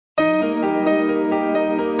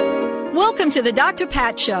Welcome to the Dr.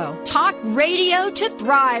 Pat Show. Talk radio to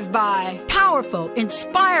thrive by. Powerful,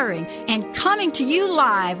 inspiring, and coming to you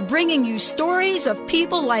live, bringing you stories of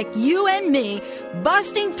people like you and me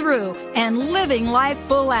busting through and living life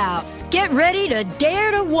full out. Get ready to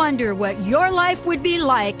dare to wonder what your life would be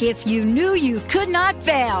like if you knew you could not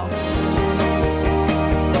fail.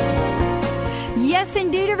 Yes,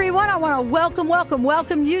 indeed, everyone. I want to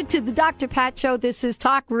welcome you to the Dr. Pat Show. This is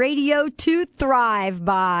Talk Radio to Thrive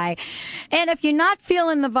by. And if you're not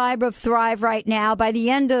feeling the vibe of Thrive right now, by the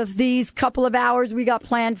end of these couple of hours we got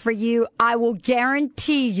planned for you, I will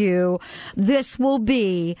guarantee you this will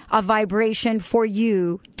be a vibration for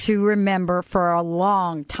you to remember for a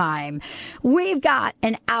long time. We've got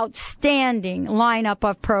an outstanding lineup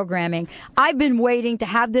of programming. I've been waiting to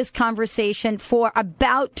have this conversation for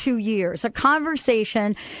about 2 years, a conversation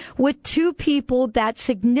with two people that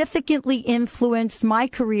significantly influenced my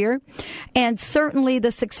career and certainly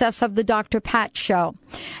the success of the Dr. Pat Show.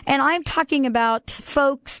 And I'm talking about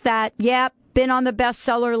folks that, been on the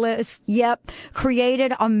bestseller list,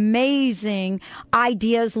 created amazing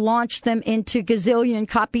ideas, launched them into gazillion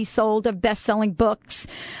copies sold of best-selling books,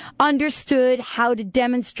 understood how to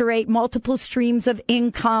demonstrate multiple streams of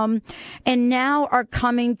income, and now are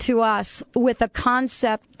coming to us with a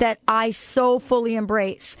concept that I so fully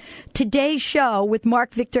embrace. Today's show with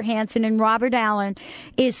Mark Victor Hansen and Robert Allen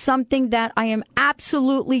is something that I am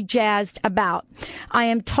absolutely jazzed about. I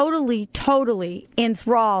am totally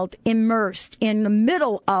enthralled, immersed in the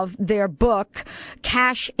middle of their book,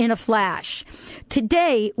 Cash in a Flash.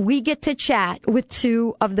 Today, we get to chat with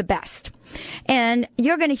two of the best. And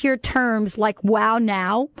you're going to hear terms like wow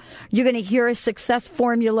now. You're going to hear a success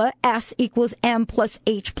formula, S equals M plus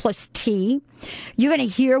H plus T. You're going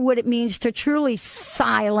to hear what it means to truly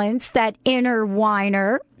silence that inner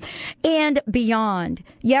whiner and beyond.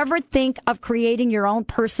 You ever think of creating your own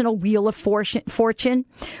personal wheel of fortune?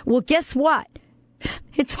 Well, guess what?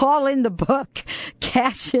 It's all in the book,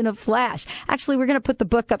 Cash in a Flash. Actually, we're going to put the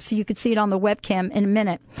book up so you can see it on the webcam in a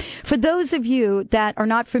minute. For those of you that are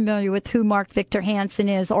not familiar with who Mark Victor Hansen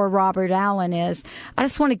is or Robert Allen is, I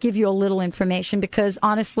just want to give you a little information because,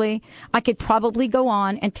 honestly, I could probably go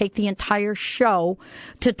on and take the entire show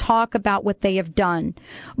to talk about what they have done.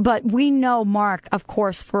 But we know Mark, of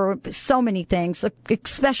course, for so many things,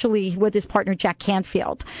 especially with his partner Jack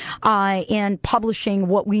Canfield, in publishing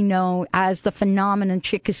what we know as the phenomenon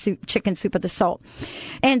chicken soup of the soul.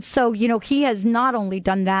 And so, he has not only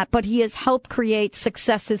done that, but he has helped create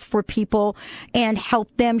successes for people and help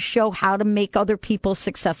them show how to make other people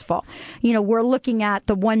successful. We're looking at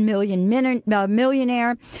the 1 million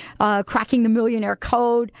millionaire, cracking the millionaire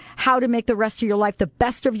code, how to make the rest of your life the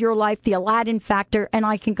best of your life, the Aladdin factor, and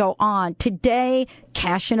I can go on. Today,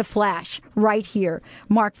 Cash in a Flash, right here.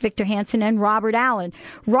 Mark Victor Hansen and Robert Allen.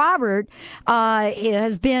 Robert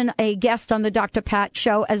has been a guest on the Dr. Pat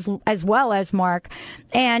Show as well as Mark,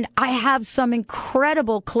 and I have some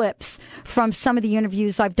incredible clips from some of the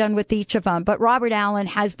interviews I've done with each of them. But Robert Allen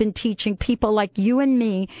has been teaching people like you and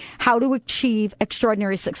me how to achieve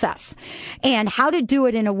extraordinary success and how to do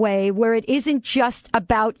it in a way where it isn't just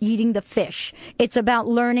about eating the fish. It's about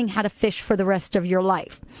learning how to fish for the rest of your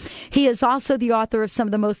life. He is also the author of some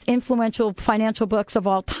of the most influential financial books of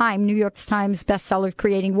all time, New York Times bestseller,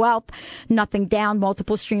 Creating Wealth, Nothing Down,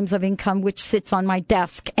 Multiple Streams of Income, which sits on my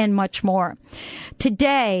desk, and much more.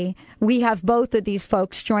 Today, we have both of these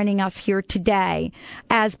folks joining us here today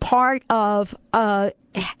as part of a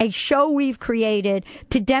show we've created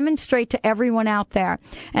to demonstrate to everyone out there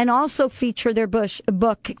and also feature their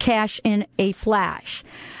book, Cash in a Flash,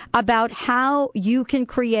 about how you can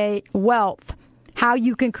create wealth, how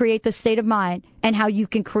you can create the state of mind, and how you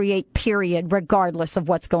can create period, regardless of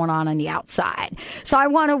what's going on the outside. So I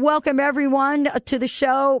want to welcome everyone to the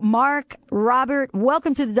show. Mark, Robert,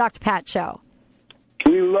 welcome to the Dr. Pat Show.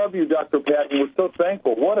 We love you, Dr. Pat, and we're so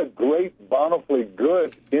thankful. What a great, bountifully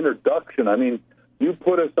good introduction. I mean, you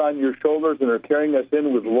put us on your shoulders and are carrying us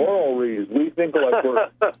in with laurel wreaths. We think like we're...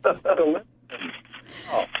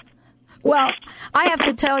 Oh. Well, I have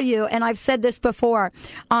to tell you, and I've said this before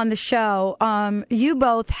on the show, you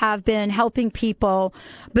both have been helping people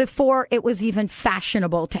before it was even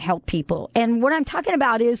fashionable to help people. And what I'm talking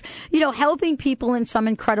about is, helping people in some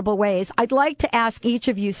incredible ways. I'd like to ask each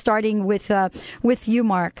of you, starting with you,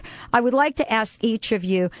 Mark, I would like to ask each of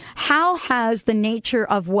you, how has the nature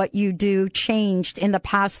of what you do changed in the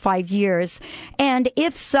past 5 years? And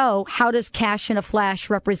if so, how does Cash in a Flash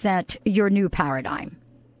represent your new paradigm?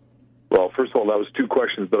 Well, first of all, that was two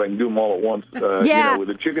questions, but I can do them all at once. With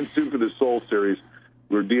the Chicken Soup of the Soul series,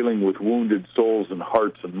 we're dealing with wounded souls and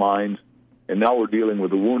hearts and minds, and now we're dealing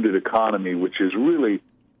with the wounded economy, which is really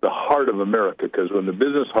the heart of America, because when the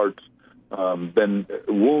business heart's been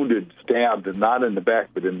wounded, stabbed, and not in the back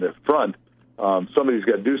but in the front, somebody's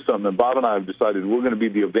got to do something. And Bob and I have decided we're going to be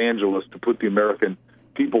the evangelists to put the American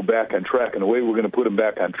people back on track. And the way we're going to put them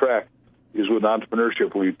back on track is with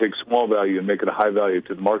entrepreneurship, where you take small value and make it a high value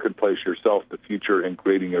to the marketplace, yourself, the future, and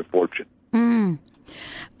creating a fortune.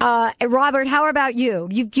 Robert, how about you?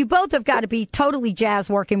 You both have got to be totally jazzed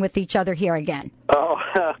working with each other here again.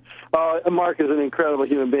 Mark is an incredible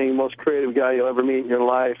human being, most creative guy you'll ever meet in your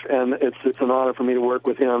life, and it's an honor for me to work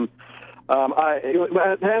with him.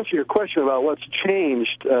 To answer your question about what's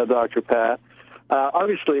changed, Dr. Pat,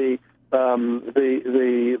 obviously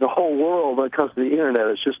the whole world when it comes to the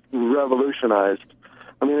Internet is just revolutionized.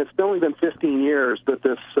 I mean, it's only been 15 years that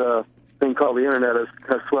this thing called the Internet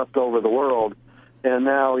has swept over the world, and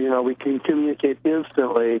now we can communicate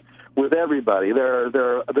instantly with everybody. There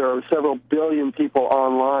are several billion people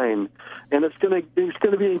online, and it's going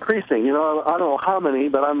to be increasing. I don't know how many,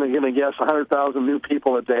 but I'm going to guess 100,000 new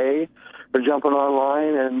people a day are jumping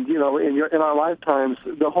online, and in our lifetimes,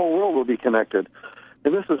 the whole world will be connected.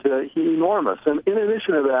 And this is enormous. And in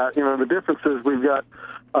addition to that, the difference is we've got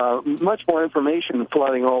much more information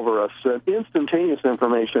flooding over us, instantaneous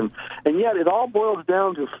information, and yet it all boils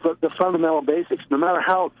down to the fundamental basics. No matter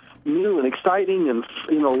how new and exciting and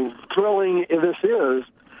thrilling this is,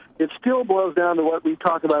 it still boils down to what we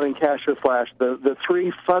talk about in Cash or Flash, the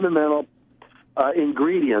three fundamental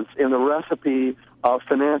ingredients in the recipe of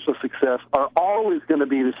financial success are always going to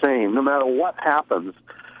be the same, no matter what happens.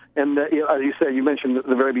 And as you said, you mentioned at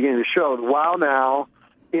the very beginning of the show, Wow Now,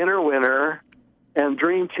 Inner Winner, and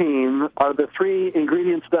Dream Team are the three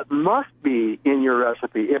ingredients that must be in your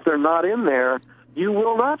recipe. If they're not in there, you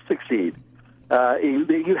will not succeed.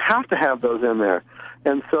 You have to have those in there.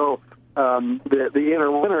 And so the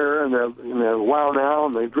Inner Winner and the Wow Now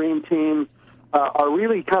and the Dream Team are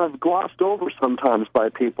really kind of glossed over sometimes by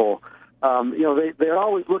people. They're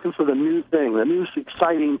always looking for the new thing, the new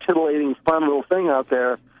exciting, titillating, fun little thing out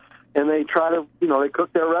there, and they try to, they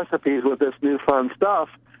cook their recipes with this new fun stuff,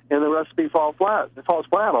 and the recipe falls flat. It falls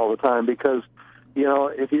flat all the time because,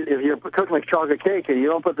 if you're cooking a chocolate cake and you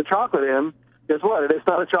don't put the chocolate in, guess what? It's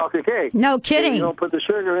not a chocolate cake. No kidding. You don't put the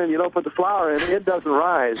sugar in, you don't put the flour in, it doesn't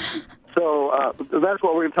rise. So that's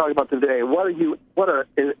what we're going to talk about today. What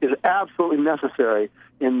is absolutely necessary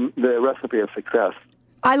in the recipe of success?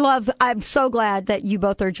 I'm so glad that you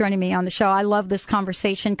both are joining me on the show. I love this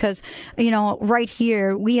conversation because, right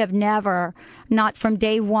here, we have never, not from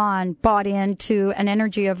day one, bought into an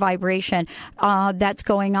energy of vibration that's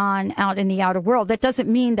going on out in the outer world. That doesn't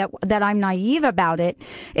mean that I'm naive about it.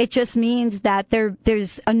 It just means that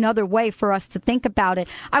there's another way for us to think about it.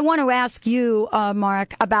 I want to ask you,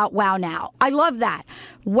 Mark, about Wow Now. I love that.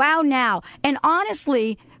 Wow Now. And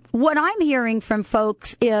honestly, what I'm hearing from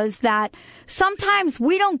folks is that sometimes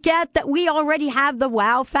we don't get that we already have the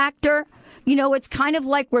wow factor. It's kind of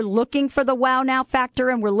like we're looking for the wow now factor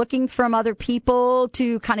and we're looking from other people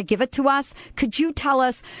to kind of give it to us. Could you tell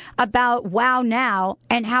us about Wow Now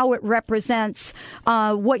and how it represents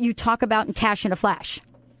what you talk about in Cash in a Flash?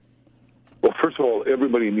 Well, first of all,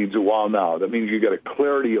 everybody needs a wow now. That means you got a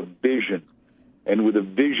clarity of vision. And with a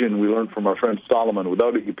vision, we learned from our friend Solomon,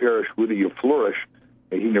 without it you perish, with it you flourish.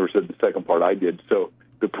 He never said the second part, I did. So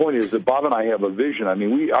the point is that Bob and I have a vision. I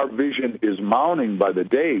mean, our vision is mounting by the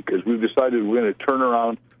day because we've decided we're going to turn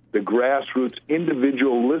around the grassroots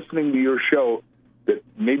individual listening to your show that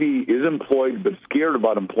maybe is employed but scared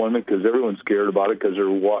about employment because everyone's scared about it because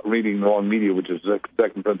they're reading the wrong media, which is the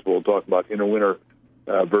second principle we'll talk about, inner winner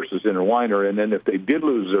versus inner whiner. And then if they did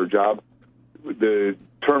lose their job, the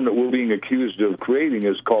term that we're being accused of creating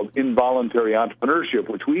is called involuntary entrepreneurship,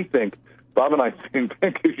 which we think, Bob and I think,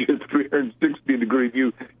 is just 360-degree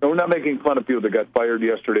view. And we're not making fun of people that got fired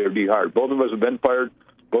yesterday or dehired. Both of us have been fired.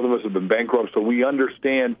 Both of us have been bankrupt, so we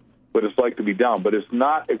understand what it's like to be down. But it's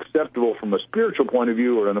not acceptable from a spiritual point of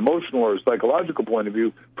view or an emotional or a psychological point of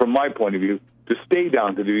view, from my point of view, to stay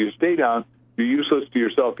down. To do you stay down, you're useless to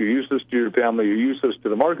yourself, you're useless to your family, you're useless to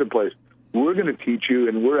the marketplace. We're going to teach you,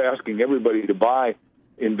 and we're asking everybody to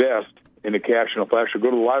invest in a Cash in a Flash, or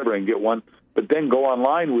go to the library and get one. But then go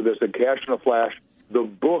online with us at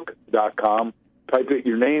cashinaflashthebook.com. Type in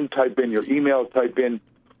your name, type in your email, type in,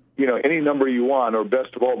 any number you want, or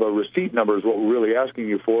best of all, the receipt number is what we're really asking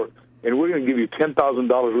you for. And we're going to give you $10,000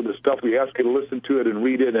 worth of stuff. We ask you to listen to it and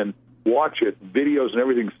read it and watch it, videos and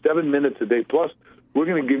everything, 7 minutes a day. Plus, we're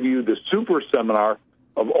going to give you the super seminar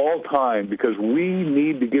of all time because we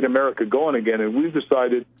need to get America going again. And we've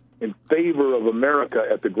decided in favor of America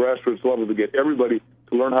at the grassroots level to get everybody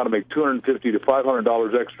to learn how to make $250 to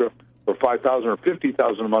 $500 extra or $5,000 or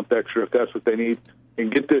 $50,000 a month extra if that's what they need,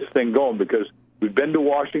 and get this thing going, because we've been to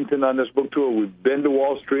Washington on this book tour, we've been to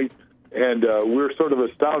Wall Street, and we're sort of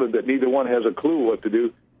astounded that neither one has a clue what to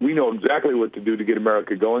do. We know exactly what to do to get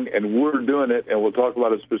America going, and we're doing it, and we'll talk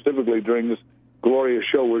about it specifically during this glorious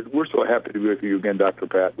show. We're so happy to be with you again, Dr.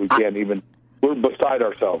 Pat. We can't even... We're beside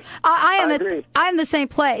ourselves. I'm the same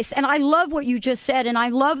place, and I love what you just said, and I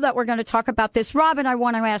love that we're going to talk about this. Robin, I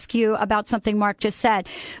want to ask you about something Mark just said,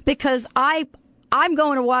 because I'm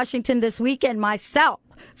going to Washington this weekend myself,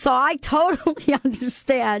 so I totally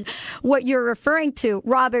understand what you're referring to.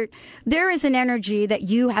 Robert, there is an energy that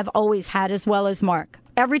you have always had as well as Mark.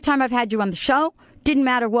 Every time I've had you on the show, didn't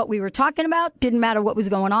matter what we were talking about, didn't matter what was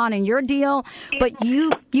going on in your deal, but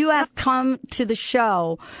you have come to the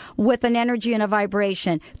show with an energy and a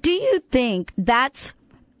vibration. Do you think that's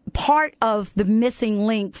part of the missing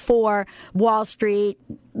link for Wall Street,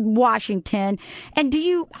 Washington? And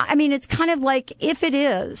it's kind of like, if it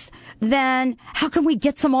is, then how can we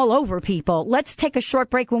get some all over people? Let's take a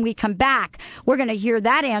short break. When we come back, we're going to hear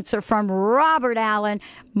that answer from Robert Allen,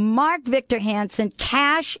 Mark Victor Hansen,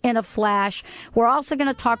 Cash in a Flash. We're also going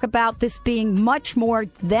to talk about this being much more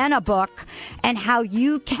than a book, and how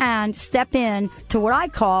you can step in to what I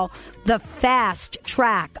call the fast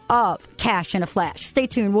track of Cash in a Flash. Stay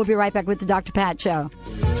tuned. We'll be right back with the Dr. Pat Show.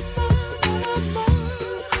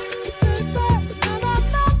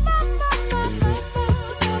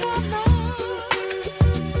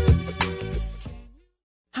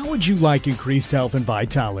 How would you like increased health and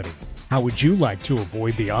vitality? How would you like to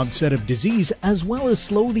avoid the onset of disease as well as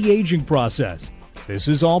slow the aging process? This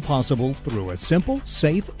is all possible through a simple,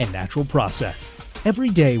 safe, and natural process. Every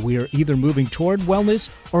day we are either moving toward wellness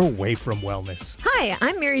or away from wellness. Hi,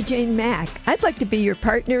 I'm Mary Jane Mack. I'd like to be your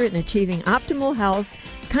partner in achieving optimal health.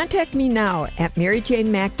 Contact me now at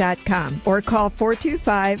maryjanemack.com or call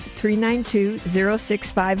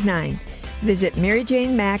 425-392-0659. Visit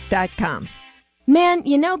maryjanemack.com. Man,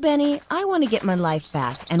 you know, Benny, I want to get my life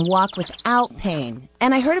back and walk without pain.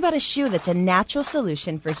 And I heard about a shoe that's a natural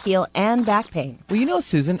solution for heel and back pain. Well, you know,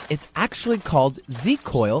 Susan, it's actually called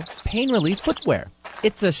Z-Coil Pain Relief Footwear.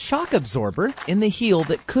 It's a shock absorber in the heel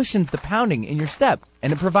that cushions the pounding in your step,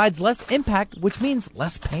 and it provides less impact, which means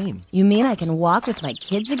less pain. You mean I can walk with my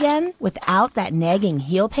kids again without that nagging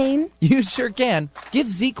heel pain? You sure can. Give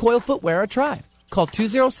Z-Coil Footwear a try. Call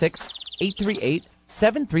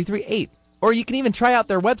 206-838-7338. Or you can even try out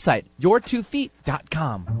their website,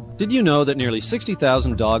 your2feet.com. Did you know that nearly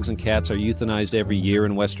 60,000 dogs and cats are euthanized every year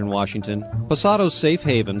in Western Washington? Posado's Safe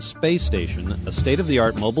Haven Space Station, a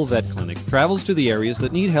state-of-the-art mobile vet clinic, travels to the areas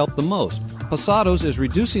that need help the most. Posado's is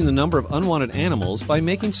reducing the number of unwanted animals by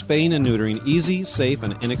making spaying and neutering easy, safe,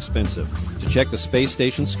 and inexpensive. To check the space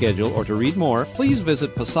station schedule or to read more, please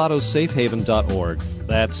visit posadosafehaven.org.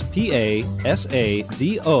 That's PASADO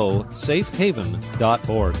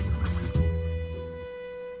safehaven.org.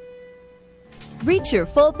 Reach your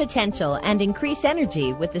full potential and increase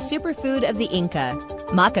energy with the superfood of the Inca,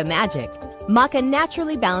 Maca Magic. Maca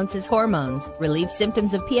naturally balances hormones, relieves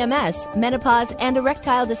symptoms of PMS, menopause, and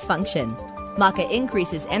erectile dysfunction. Maca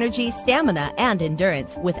increases energy, stamina, and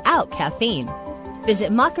endurance without caffeine.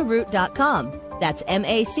 Visit macaroot.com. That's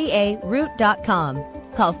MACA root.com.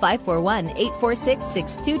 Call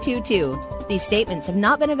 541-846-6222. These statements have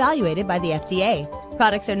not been evaluated by the FDA.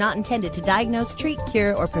 Products are not intended to diagnose, treat,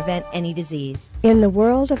 cure, or prevent any disease. In the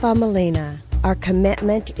world of Amelina, our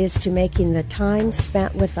commitment is to making the time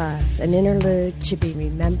spent with us an interlude to be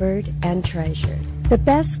remembered and treasured. The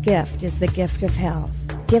best gift is the gift of health.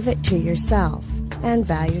 Give it to yourself and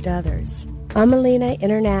valued others. Amelina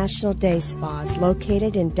International Day Spa is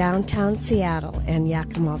located in downtown Seattle and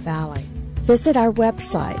Yakima Valley. Visit our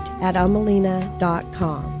website at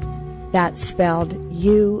amelina.com. That's spelled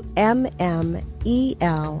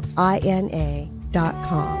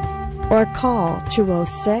UMMELINA.com. Or call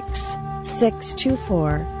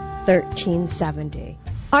 206-624-1370.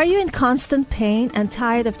 Are you in constant pain and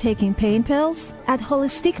tired of taking pain pills? At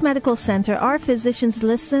Holistic Medical Center, our physicians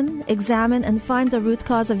listen, examine, and find the root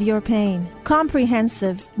cause of your pain.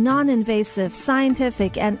 Comprehensive, non-invasive,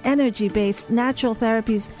 scientific, and energy-based natural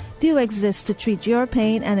therapies do exist to treat your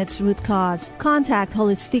pain and its root cause. Contact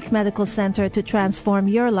Holistic Medical Center to transform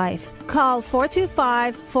your life. Call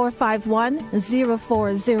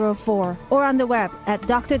 425-451-0404 or on the web at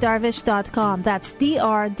drdarvish.com. That's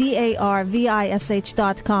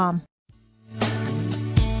drdarvish.com.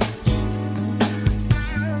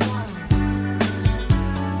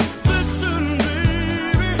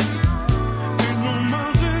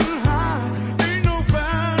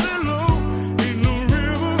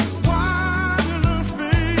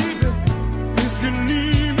 If you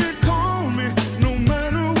need me, call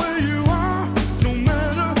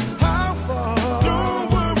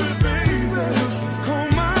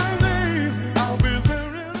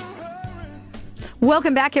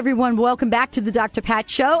Welcome back, everyone. Welcome back to the Dr. Pat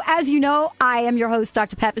Show. As you know, I am your host,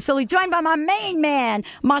 Dr. Pat Basile, joined by my main man,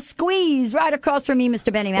 my squeeze, right across from me,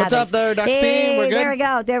 Mr. Benny Mathers. What's up there, Dr. Hey, P? We're good? There we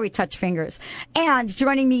go. There we touch fingers. And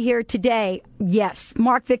joining me here today, yes,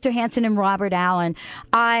 Mark Victor Hansen and Robert Allen.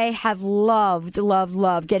 I have loved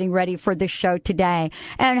getting ready for this show today.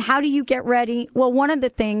 And how do you get ready? Well, one of the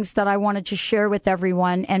things that I wanted to share with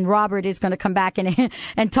everyone, and Robert is going to come back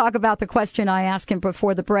and talk about the question I asked him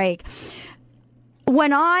before the break.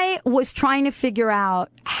 When I was trying to figure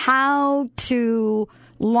out how to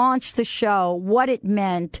launch the show, what it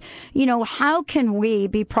meant, how can we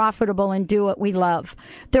be profitable and do what we love?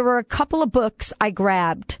 There were a couple of books I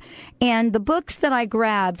grabbed. And the books that I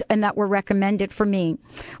grabbed and that were recommended for me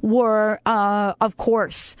were, of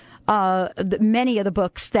course, many of the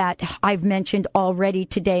books that I've mentioned already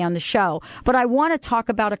today on the show. But I want to talk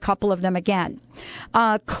about a couple of them again.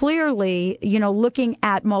 Clearly, looking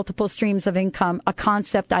at multiple streams of income, a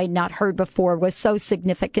concept I had not heard before, was so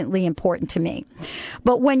significantly important to me.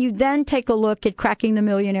 But when you then take a look at Cracking the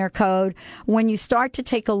Millionaire Code, when you start to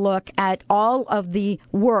take a look at all of the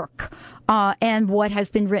work and what has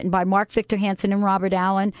been written by Mark Victor Hansen and Robert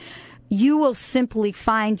Allen, you will simply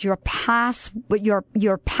find your passport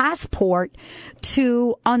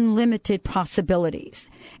to unlimited possibilities.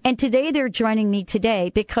 And today they're joining me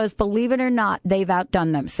today because, believe it or not, they've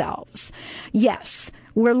outdone themselves. Yes,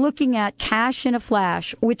 we're looking at Cash in a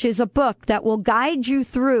Flash, which is a book that will guide you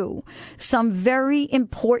through some very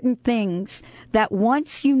important things that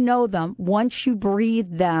once you know them, once you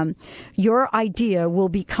breathe them, your idea will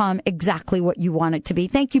become exactly what you want it to be.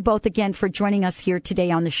 Thank you both again for joining us here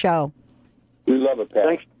today on the show. We love it, Pat.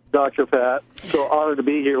 Thanks, Dr. Pat. So honored to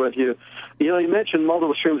be here with you. You mentioned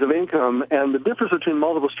multiple streams of income, and the difference between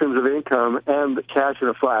multiple streams of income and Cash in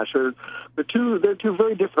a Flash. They're two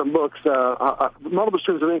very different books. Multiple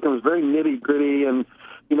streams of income is very nitty-gritty and,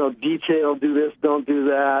 detailed, do this, don't do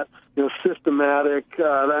that, systematic.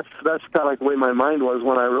 That's kind of like the way my mind was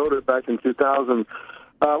when I wrote it back in 2000.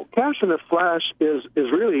 Cash in a Flash is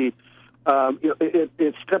really...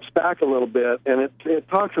 it steps back a little bit, and it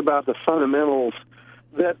talks about the fundamentals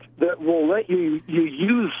that will let you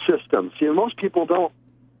use systems. Most people don't.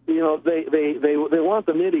 They want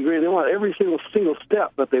the nitty gritty. They want every single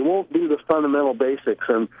step, but they won't do the fundamental basics.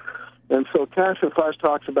 And so Cash and Flash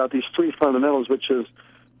talks about these three fundamentals, which is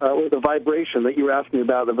with the vibration that you were asking me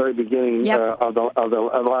about at the very beginning. Yep. of the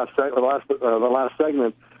last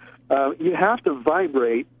segment. You have to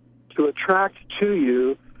vibrate to attract to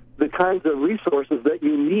you the kinds of resources that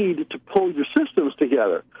you need to pull your systems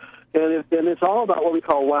together. And it's all about what we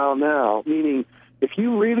call wow now, meaning if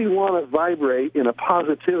you really want to vibrate in a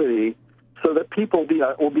positivity so that people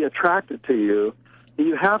will be attracted to you,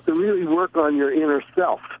 you have to really work on your inner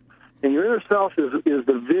self. And your inner self is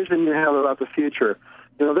the vision you have about the future.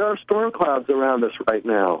 There are storm clouds around us right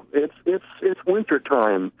now. It's winter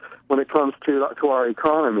time when it comes to our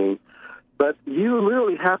economy. But you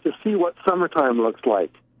literally have to see what summertime looks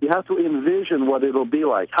like. You have to envision what it'll be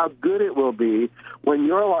like, how good it will be when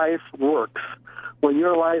your life works, when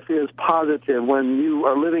your life is positive, when you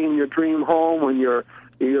are living in your dream home, when you're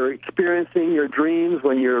experiencing your dreams,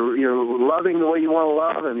 when you're loving the way you want to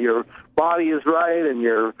love, and your body is right, and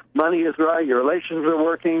your money is right, your relationships are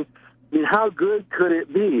working. I mean, how good could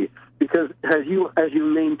it be? Because as you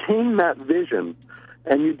maintain that vision,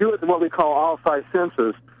 and you do it in what we call all five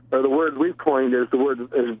senses, or the word we've coined is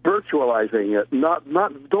virtualizing it.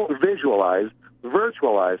 Don't visualize,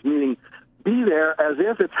 virtualize, meaning be there as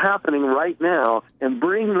if it's happening right now and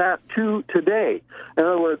bring that to today. In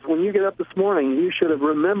other words, when you get up this morning, you should have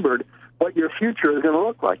remembered what your future is going to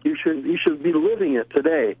look like. You should be living it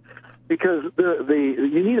today, because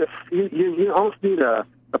you almost need a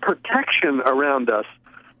protection around us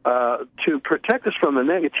to protect us from the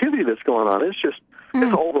negativity that's going on. It's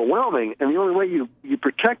It's overwhelming, and the only way you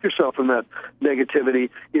protect yourself from that negativity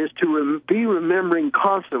is to be remembering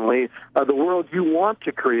constantly the world you want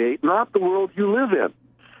to create, not the world you live in.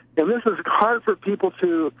 And this is hard for people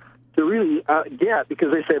to really get,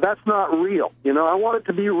 because they say, that's not real. I want it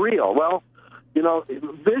to be real. Well,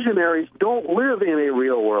 visionaries don't live in a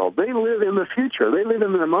real world. They live in the future. They live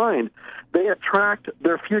in their mind. They attract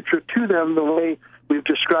their future to them the way we've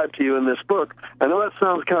described to you in this book. I know that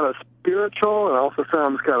sounds kind of spiritual and also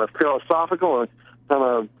sounds kind of philosophical and kind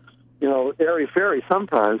of, airy-fairy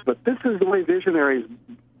sometimes, but this is the way visionaries,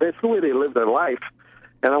 that's the way they live their life.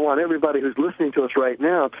 And I want everybody who's listening to us right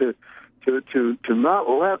now to to not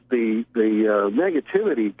let the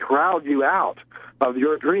negativity crowd you out of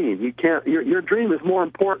your dream. You can't. Your dream is more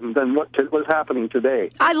important than what's happening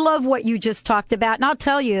today. I love what you just talked about, and I'll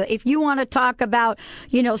tell you, if you want to talk about,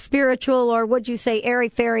 spiritual or what'd you say, airy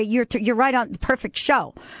fairy, you're right on the perfect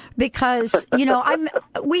show, because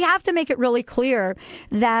we have to make it really clear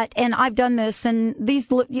that, and I've done this, and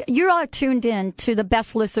you are tuned in to the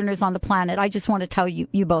best listeners on the planet. I just want to tell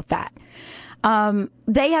you both that.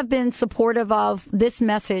 They have been supportive of this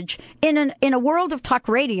message in a world of talk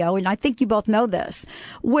radio, and I think you both know this,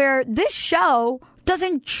 where this show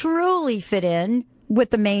doesn't truly fit in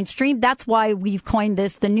with the mainstream. That's why we've coined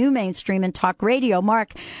this the new mainstream in talk radio.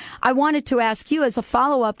 Mark, I wanted to ask you as a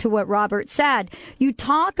follow-up to what Robert said. You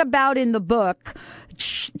talk about in the book,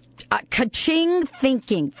 ka-ching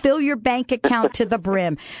thinking, fill your bank account to the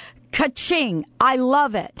brim. Ka-ching. I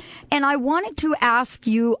love it. And I wanted to ask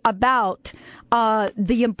you about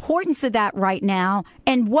the importance of that right now,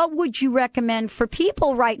 and what would you recommend for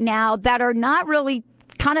people right now that are not really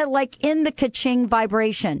kind of like in the ka-ching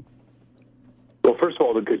vibration? Well, first of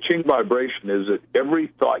all, the ka-ching vibration is that every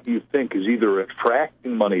thought you think is either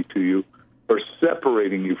attracting money to you or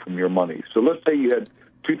separating you from your money. So let's say you had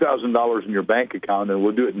 $2,000 in your bank account, and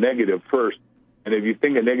we'll do it negative first. And if you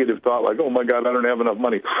think a negative thought like, oh, my God, I don't have enough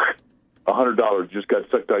money, $100 just got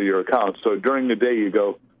sucked out of your account. So during the day you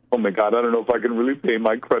go, oh, my God, I don't know if I can really pay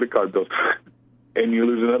my credit card bills. And you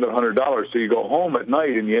lose another $100. So you go home at night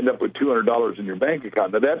and you end up with $200 in your bank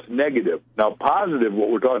account. Now, that's negative. Now, positive, what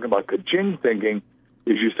we're talking about, ka-ching thinking,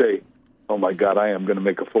 is you say, oh, my God, I am going to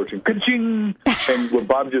make a fortune. Ka-ching! And what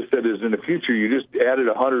Bob just said is in the future you just added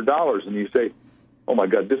 $100 and you say, oh, my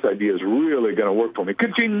God, this idea is really going to work for me.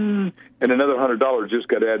 Ka-ching! And another $100 just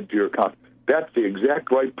got added to your account. That's the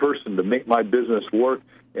exact right person to make my business work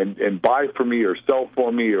and buy for me or sell for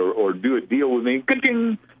me or do a deal with me.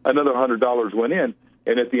 Ka-ching! Another $100 went in.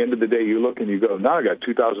 And at the end of the day, you look and you go, now I got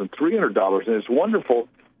 $2,300. And it's wonderful.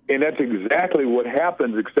 And that's exactly what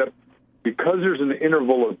happens, except because there's an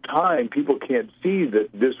interval of time, people can't see that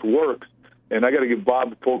this works. And I got to give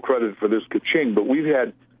Bob full credit for this ka-ching. But we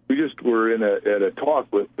just were at a talk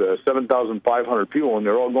with 7,500 people, and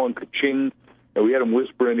they're all going ka-ching, and we had them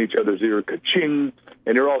whisper in each other's ear, ka-ching,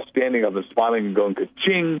 and they're all standing up and smiling and going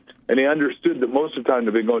ka-ching, and they understood that most of the time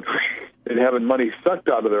they've been going and having money sucked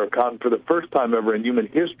out of their account. And for the first time ever in human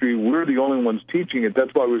history, we're the only ones teaching it.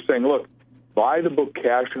 That's why we're saying, look, buy the book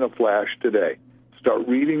Cash in a Flash today. Start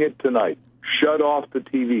reading it tonight. Shut off the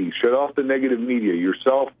TV. Shut off the negative media,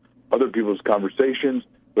 yourself, other people's conversations,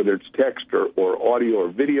 whether it's text or audio or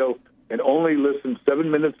video, and only listen 7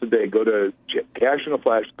 minutes a day. Go to Cash in a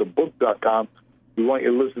Flash, thebook.com. We want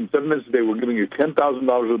you to listen 7 minutes a day. We're giving you $10,000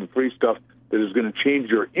 worth of free stuff that is going to change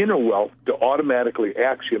your inner wealth to automatically,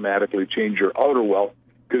 axiomatically change your outer wealth,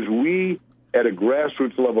 because we, at a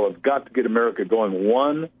grassroots level, have got to get America going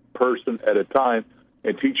one person at a time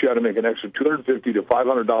and teach you how to make an extra $250 to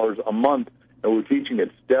 $500 a month, and we're teaching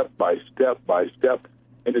it step by step by step.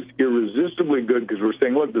 And it's irresistibly good because we're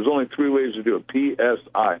saying, look, there's only three ways to do it.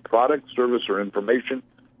 PSI, product, service, or information.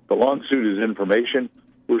 The long suit is information.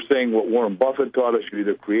 We're saying what Warren Buffett taught us, you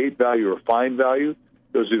either create value or find value.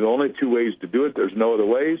 Those are the only two ways to do it. There's no other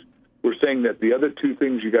ways. We're saying that the other two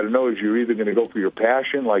things you got to know is you're either going to go for your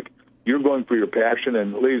passion, like you're going for your passion.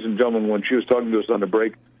 And ladies and gentlemen, when she was talking to us on the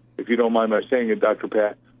break, if you don't mind my saying it, Dr.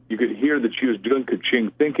 Pat, you could hear that she was doing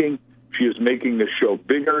ka-ching thinking. She is making this show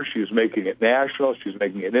bigger. She is making it national. She's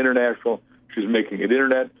making it international. She's making it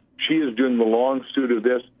internet. She is doing the long suit of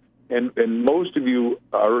this. And most of you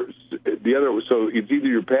are the other. So it's either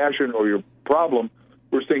your passion or your problem.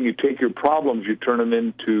 We're saying you take your problems, you turn them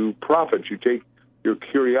into profits. You take your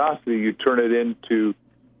curiosity, you turn it into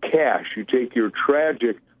cash. You take your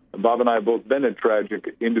tragic, and Bob and I have both been in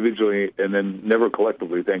tragic individually and then never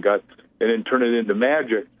collectively, thank God, and then turn it into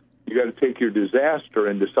magic. You got to take your disaster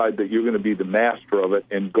and decide that you're going to be the master of it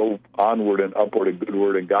and go onward and upward and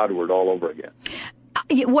goodward and Godward all over again.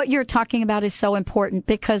 What you're talking about is so important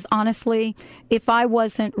because, honestly, if I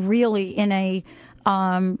wasn't really in a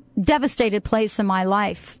devastated place in my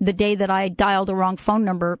life the day that I dialed the wrong phone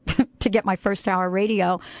number to get my first hour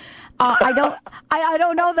radio, I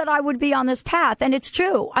don't know that I would be on this path. And it's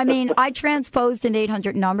true. I mean, I transposed an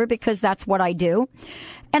 800 number because that's what I do.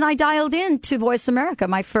 And I dialed in to Voice America,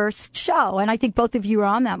 my first show. And I think both of you were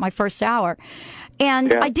on that, my first hour.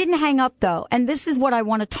 And I didn't hang up, though. And this is what I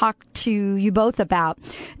want to talk to you both about.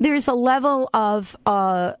 There's a level of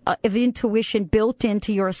intuition built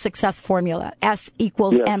into your success formula, S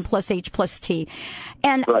equals M plus H plus T.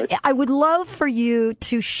 And I would love for you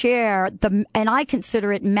to share and I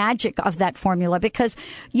consider it magic of that formula, because,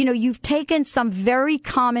 you know, you've taken some very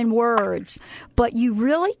common words, but you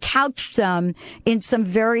really couched them in some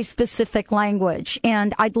very specific language.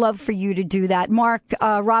 And I'd love for you to do that. Mark,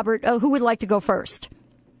 Robert, who would like to go first?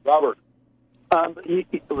 Robert.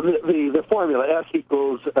 The formula, S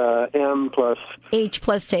equals M plus H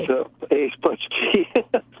plus T. So H plus T.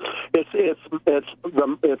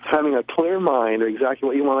 It's having a clear mind, or exactly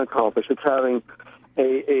what you want to accomplish. It's having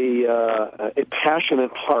a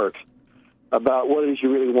passionate heart about what it is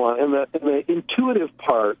you really want, and the intuitive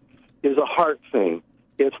part is a heart thing.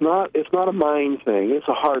 It's not a mind thing. It's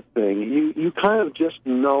a heart thing. You kind of just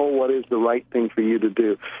know what is the right thing for you to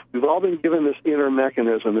do. We've all been given this inner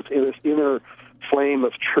mechanism, this inner flame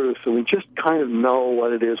of truth, and we just kind of know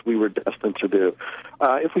what it is we were destined to do.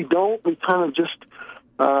 If we don't, we kind of just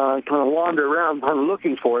wander around kind of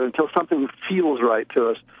looking for it until something feels right to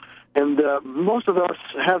us. And most of us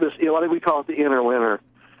have this, what do we call it, the inner winner.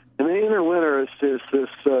 And the inner winner is this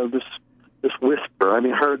whisper. I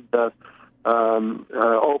mean, I heard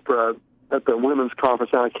Oprah at the women's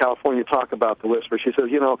conference down in California talk about the whisper. She says,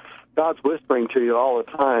 God's whispering to you all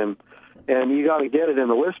the time, and you got to get it in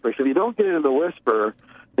the whisper. So if you don't get it in the whisper,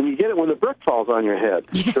 then you get it when the brick falls on your head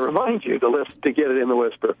to remind you to get it in the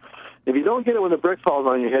whisper. If you don't get it when the brick falls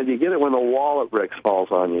on your head, you get it when the wall of bricks falls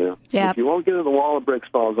on you. Yep. If you won't get it when the wall of bricks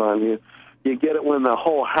falls on you, you get it when the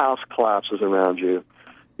whole house collapses around you.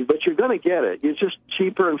 But you're going to get it. It's just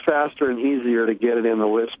cheaper and faster and easier to get it in the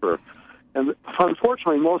whisper. And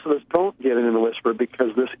unfortunately, most of us don't get it in the whisper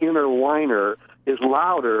because this inner whiner is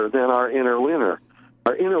louder than our inner winner.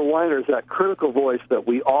 Our inner whiner is that critical voice that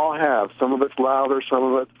we all have. Some of it's louder,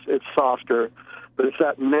 some of it's softer, but it's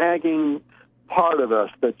that nagging part of us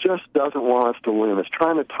that just doesn't want us to win. It's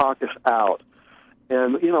trying to talk us out.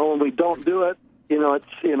 And, when we don't do it,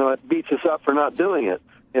 it beats us up for not doing it.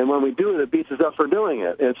 And when we do it, it beats us up for doing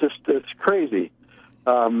it. It's crazy.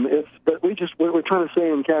 What we're trying to say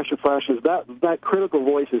in Cash and Flash is that critical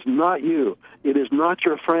voice is not you. It is not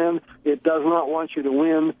your friend. It does not want you to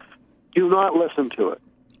win. Do not listen to it.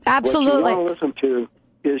 Absolutely. What you want to listen to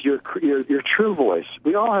is your true voice.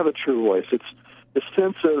 We all have a true voice. It's the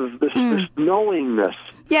sense of this knowingness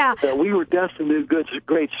that we were destined to do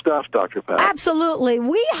great stuff, Dr. Pat. Absolutely.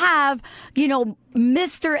 We have,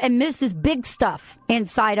 Mr. and Mrs. Big Stuff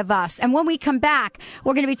inside of us. And when we come back,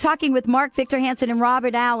 we're going to be talking with Mark, Victor Hansen, and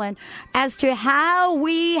Robert Allen as to how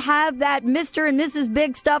we have that Mr. and Mrs.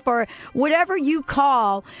 Big Stuff, or whatever you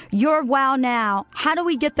call your wow now. How do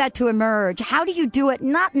we get that to emerge? How do you do it?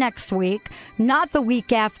 Not next week, not the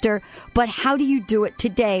week after, but how do you do it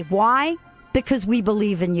today? Why? Because we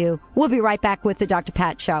believe in you. We'll be right back with the Dr.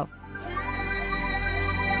 Pat Show.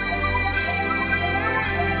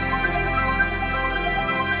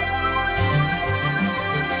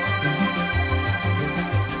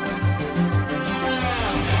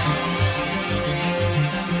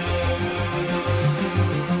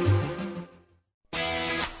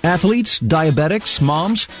 Athletes, diabetics,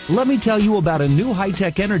 moms, let me tell you about a new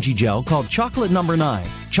high-tech energy gel called Chocolate No. 9.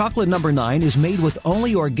 Chocolate No. 9 is made with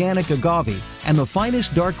only organic agave and the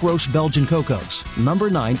finest dark roast Belgian cocos. No.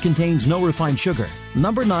 9 contains no refined sugar. No.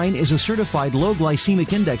 9 is a certified low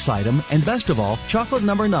glycemic index item, and best of all, Chocolate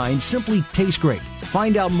No. 9 simply tastes great.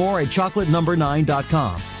 Find out more at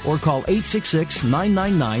chocolatenumber9.com or call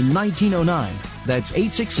 866-999-1909. That's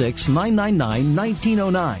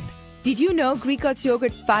 866-999-1909. Did you know Greek God's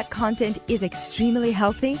yogurt fat content is extremely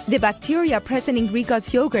healthy? The bacteria present in Greek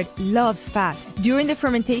God's yogurt loves fat. During the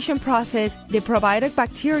fermentation process, the probiotic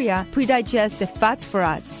bacteria pre-digest the fats for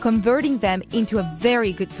us, converting them into a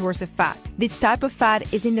very good source of fat. This type of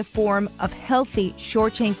fat is in the form of healthy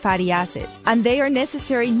short-chain fatty acids, and they are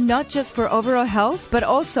necessary not just for overall health, but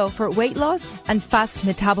also for weight loss and fast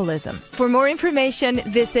metabolism. For more information,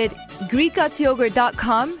 visit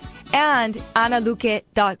GreekGodsYogurt.com and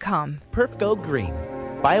analuque.com. PerfGo Green.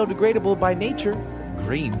 Biodegradable by nature,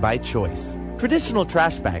 green by choice. Traditional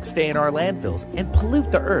trash bags stay in our landfills and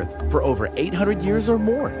pollute the earth for over 800 years or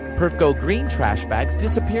more. PerfGo Green trash bags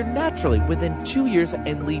disappear naturally within 2 years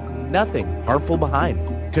and leave nothing harmful behind.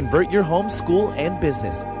 Convert your home, school, and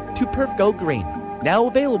business to PerfGo Green. Now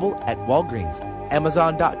available at Walgreens,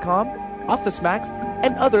 Amazon.com, OfficeMax,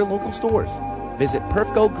 and other local stores. Visit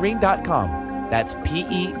perfgogreen.com. That's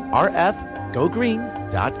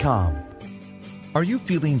PERFGoGreen.com. Are you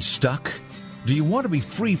feeling stuck? Do you want to be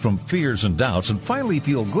free from fears and doubts and finally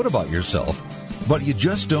feel good about yourself? but you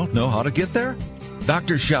just don't know how to get there?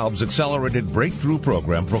 Dr. Schaub's Accelerated Breakthrough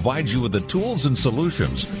Program provides you with the tools and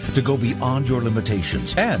solutions to go beyond your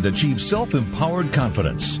limitations and achieve self-empowered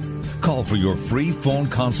confidence. Call for your free phone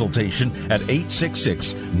consultation at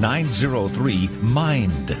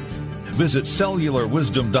 866-903-MIND. Visit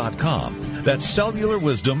cellularwisdom.com. That's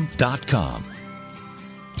cellularwisdom.com.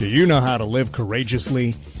 Do you know how to live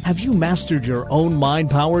courageously? Have you mastered your own mind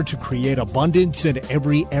power to create abundance in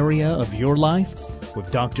every area of your life?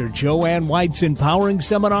 With Dr. Joanne White's empowering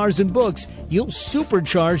seminars and books, you'll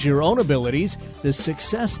supercharge your own abilities. The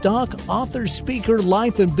Success Doc, author, speaker,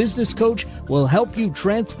 life, and business coach will help you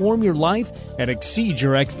transform your life and exceed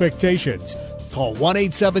your expectations. Call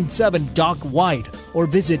 1-877-DOC-WHITE or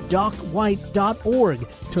visit docwhite.org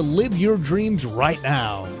to live your dreams right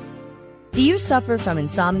now. Do you suffer from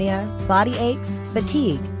insomnia, body aches,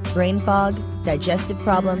 fatigue, brain fog, digestive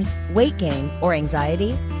problems, weight gain, or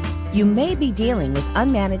anxiety? You may be dealing with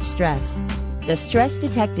unmanaged stress. The Stress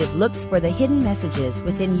Detective looks for the hidden messages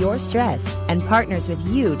within your stress and partners with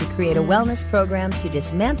you to create a wellness program to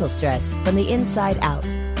dismantle stress from the inside out.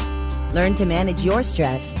 Learn to manage your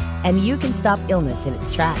stress, and you can stop illness in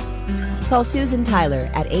its tracks. Call Susan Tyler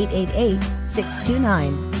at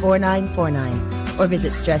 888-629-4949 or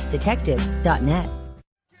visit stressdetective.net.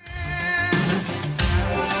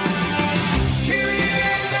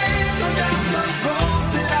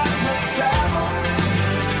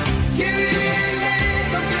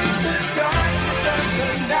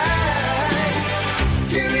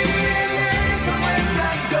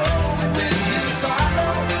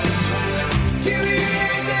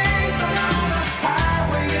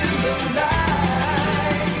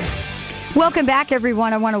 Welcome back,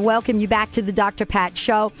 everyone. I want to welcome you back to the Dr. Pat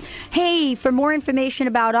Show. Hey, for more information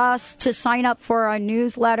about us, to sign up for our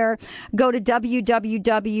newsletter, go to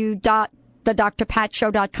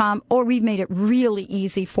www.thedrpatshow.com, or we've made it really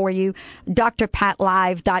easy for you,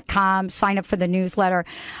 drpatlive.com. Sign up for the newsletter.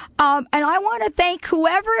 And I want to thank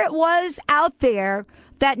whoever it was out there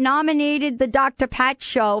that nominated the Dr. Pat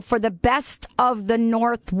Show for the Best of the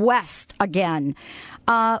Northwest again.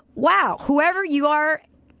 Wow, whoever you are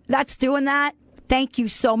that's doing that, thank you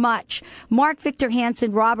so much. Mark Victor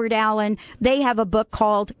Hansen, Robert Allen, they have a book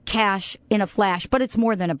called Cash in a Flash, but it's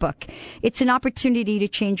more than a book. It's an opportunity to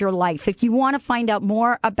change your life. If you want to find out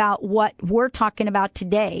more about what we're talking about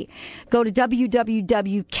today, go to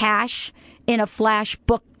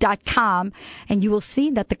www.cashinaflashbook.com, and you will see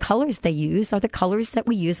that the colors they use are the colors that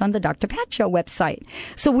we use on the Dr. Pat Show website.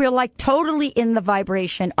 So we're like totally in the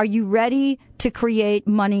vibration. Are you ready to create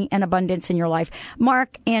money and abundance in your life?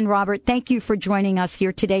 Mark and Robert, thank you for joining us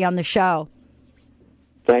here today on the show.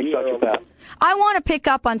 Thanks, Dr. Pat. I want to pick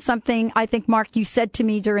up on something I think, Mark, you said to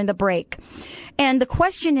me during the break. And the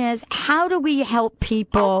question is, how do we help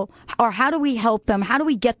people, or how do we help them? How do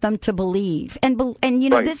we get them to believe? And you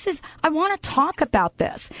know, Right. I want to talk about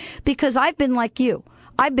this because I've been like you.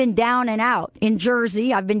 I've been down and out in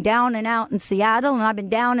Jersey. I've been down and out in Seattle, and I've been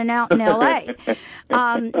down and out in L.A.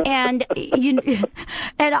 And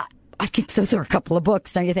I think those are a couple of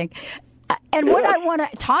books, don't you think? And what I want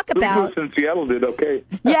to talk about... Who in Seattle did okay.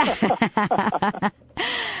 Yeah.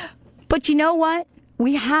 But you know what?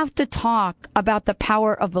 We have to talk about the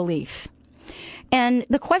power of belief. And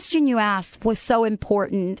the question you asked was so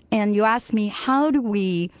important. And you asked me, how do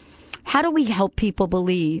we help people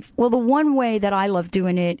believe? Well, the one way that I love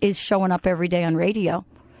doing it is showing up every day on radio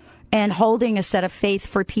and holding a set of faith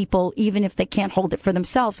for people, even if they can't hold it for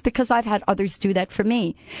themselves, because I've had others do that for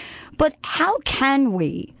me. But how can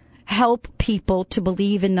we help people to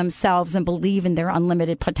believe in themselves and believe in their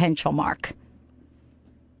unlimited potential, Mark?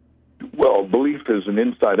 Well, belief is an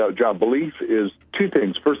inside-out job. Belief is two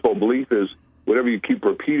things. First of all, belief is whatever you keep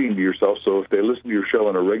repeating to yourself. So if they listen to your show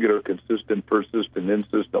on a regular, consistent, persistent,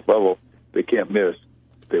 insistent level, they can't miss.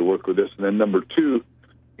 They work with this. And then number two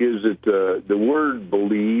is that the word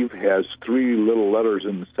believe has three little letters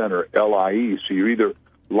in the center, L-I-E. So you're either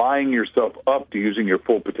lying yourself up to using your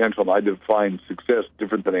full potential. And I define success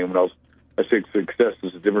different than anyone else. I say success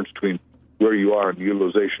is the difference between where you are in the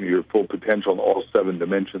utilization of your full potential in all 7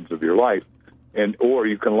 dimensions of your life. Or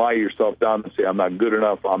you can lie yourself down and say, I'm not good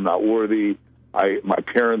enough, I'm not worthy, my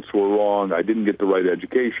parents were wrong, I didn't get the right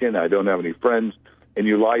education, I don't have any friends, and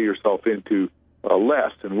you lie yourself into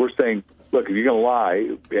less. And we're saying, look, if you're going to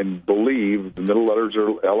lie and believe, the middle letters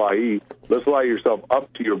are L-I-E, let's lie yourself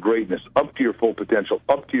up to your greatness, up to your full potential,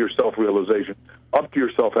 up to your self-realization, up to your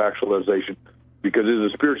self-actualization, because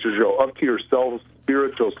it's a spiritual show, up to your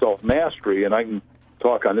spiritual self-mastery. And I can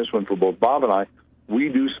talk on this one for both Bob and I. We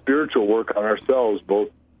do spiritual work on ourselves, both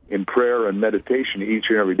in prayer and meditation, each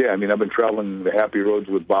and every day. I mean, I've been traveling the happy roads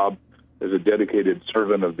with Bob as a dedicated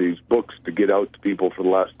servant of these books to get out to people for the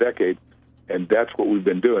last decade, and that's what we've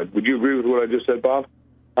been doing. Would you agree with what I just said, Bob?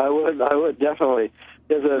 I would definitely.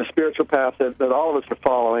 There's a spiritual path that all of us are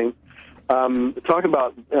following. Talk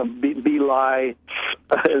about be-lie,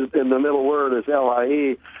 in the middle word is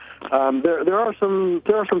L-I-E. There are some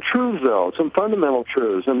truths, though, some fundamental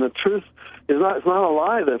truths, and the truth is it's not a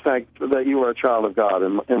lie, the fact that you are a child of God,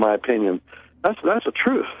 in my opinion. That's a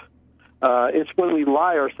truth. It's when we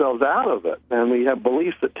lie ourselves out of it, and we have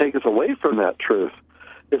beliefs that take us away from that truth.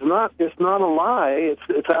 It's not a lie.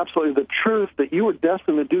 It's absolutely the truth that you were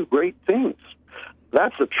destined to do great things.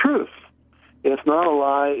 That's the truth. It's not a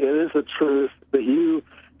lie. It is the truth that you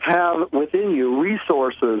have within you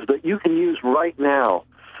resources that you can use right now.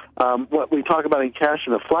 What we talk about in Cash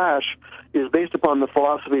in a Flash is based upon the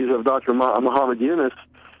philosophies of Dr. Muhammad Yunus,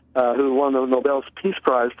 who won the Nobel Peace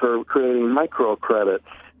Prize for creating microcredit.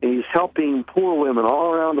 And he's helping poor women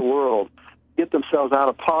all around the world get themselves out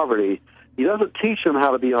of poverty. He doesn't teach them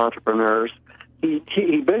how to be entrepreneurs.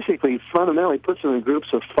 He basically fundamentally puts them in groups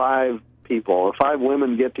of 5 people, or 5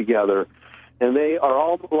 women get together, and they are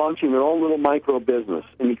all launching their own little micro business.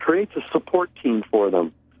 And he creates a support team for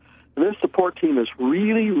them. And this support team is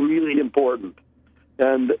really, really important.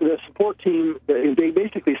 And the support team, they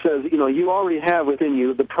basically says, you already have within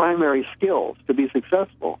you the primary skills to be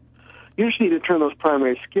successful. You just need to turn those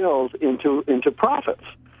primary skills into profits.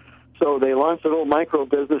 So they launch their little micro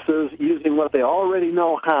businesses using what they already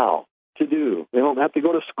know how to do. They don't have to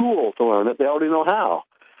go to school to learn it. They already know how.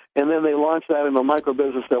 And then they launch that in a micro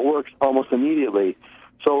business that works almost immediately.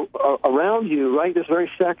 So around you, right this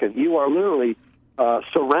very second, you are literally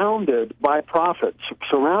surrounded by profits,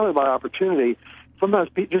 surrounded by opportunity. Sometimes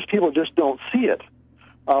people just don't see it.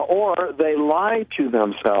 Or they lie to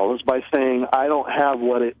themselves by saying, I don't have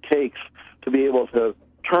what it takes to be able to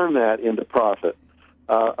turn that into profit.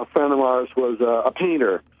 A friend of ours was a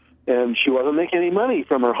painter, and she wasn't making any money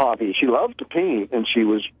from her hobby. She loved to paint, and she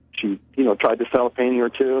tried to sell a painting or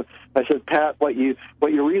two. I said, Pat, what you're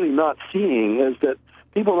really not seeing is that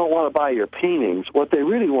people don't want to buy your paintings. What they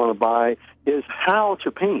really want to buy is how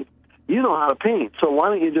to paint. You know how to paint, so why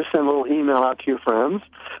don't you just send a little email out to your friends,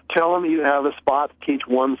 tell them you have a spot to teach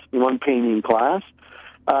one painting class,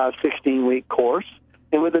 16-week course,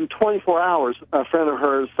 and within 24 hours, a friend of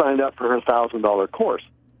hers signed up for her $1,000 course.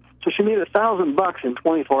 So she made $1,000 in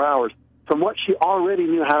 24 hours from what she already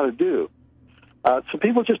knew how to do. So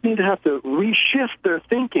people just need to have to reshift their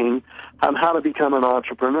thinking on how to become an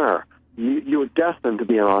entrepreneur. You are destined to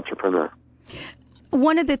be an entrepreneur.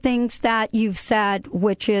 One of the things that you've said,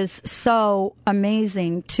 which is so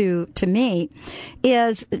amazing to me,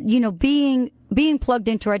 is, being plugged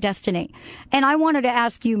into our destiny. And I wanted to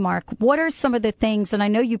ask you, Mark, what are some of the things, and I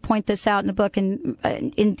know you point this out in the book in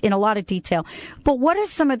a lot of detail, but what are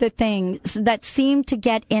some of the things that seem to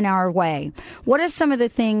get in our way? What are some of the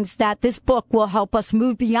things that this book will help us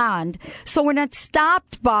move beyond, so we're not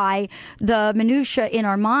stopped by the minutia in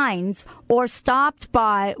our minds, or stopped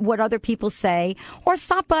by what other people say, or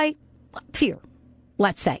stopped by fear,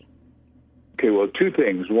 let's say? Okay, well, 2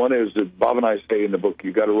 things. One is that Bob and I say in the book,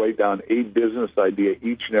 you've got to write down a business idea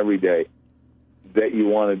each and every day that you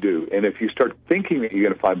want to do. And if you start thinking that you're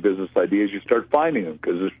going to find business ideas, you start finding them,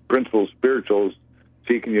 because the principle of spiritual is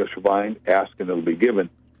seek and you shall find, ask and it'll be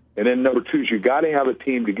given. And then number 2 is you got to have a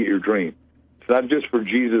team to get your dream. It's not just for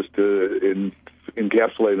Jesus to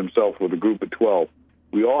encapsulate himself with a group of 12.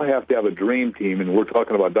 We all have to have a dream team, and we're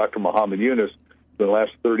talking about Dr. Muhammad Yunus, who in the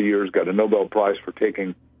last 30 years got a Nobel Prize for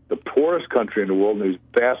taking the poorest country in the world, and he's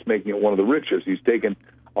fast making it one of the richest. He's taken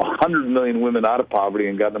 100 million women out of poverty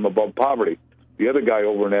and gotten them above poverty. The other guy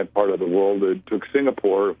over in that part of the world took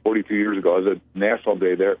Singapore 42 years ago as a national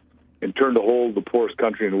day there and turned the poorest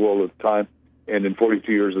country in the world at the time, and in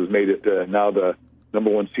 42 years has made it now the number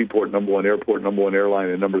 1 seaport, number 1 airport, number 1 airline,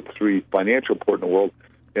 and number 3 financial port in the world.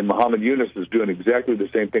 And Muhammad Yunus is doing exactly the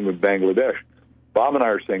same thing with Bangladesh. Bob and I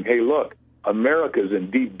are saying, hey, look, America's in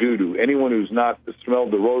deep doo-doo. Anyone who's not smelled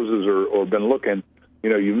the roses or been looking,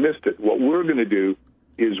 you missed it. What we're going to do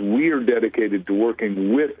is we are dedicated to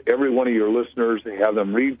working with every one of your listeners, have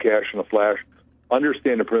them read Cash in a Flash,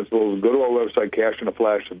 understand the principles, go to our website,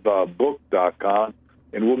 cashinaflashbook.com,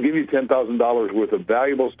 and we'll give you $10,000 worth of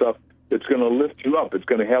valuable stuff that's going to lift you up. It's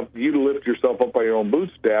going to help you to lift yourself up by your own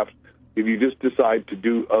bootstraps if you just decide to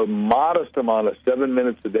do a modest amount of 7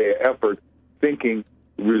 minutes a day effort, thinking,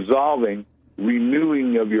 resolving,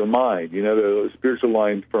 renewing of your mind. The spiritual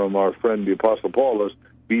line from our friend the Apostle Paul is,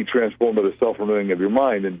 be transformed by the self-renewing of your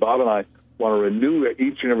mind. And Bob and I want to renew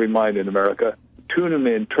each and every mind in America, tune them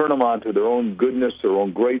in, turn them on to their own goodness, their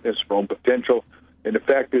own greatness, their own potential, And the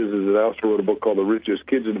fact is that I also wrote a book called The Richest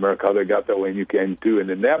Kids in America, How They Got That Way, and You Can Too. And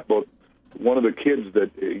in that book, one of the kids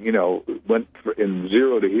that, went in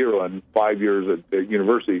zero to hero in 4 years at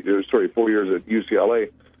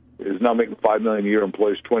UCLA, is now making $5 million a year,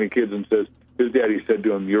 employs 20 kids, and says, his daddy said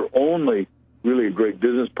to him, you're only really a great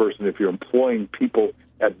business person if you're employing people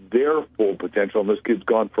at their full potential. And this kid's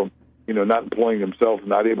gone from, not employing himself,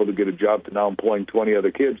 not able to get a job, to now employing 20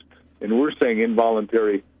 other kids. And we're saying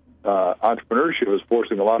involuntary entrepreneurship is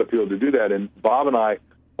forcing a lot of people to do that. And Bob and I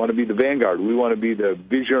want to be the vanguard. We want to be the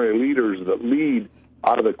visionary leaders that lead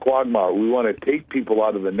out of the quagmire. We want to take people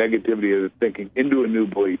out of the negativity of the thinking into a new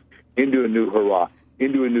belief, into a new hurrah,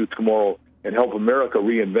 into a new tomorrow, and help America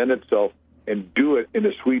reinvent itself and do it in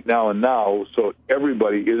a sweet now and now, so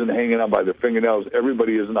everybody isn't hanging on by their fingernails,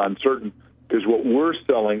 everybody isn't uncertain, because what we're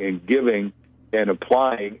selling and giving and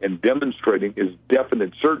applying and demonstrating is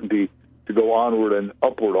definite certainty to go onward and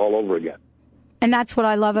upward all over again. And that's what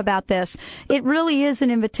I love about this. It really is an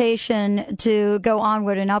invitation to go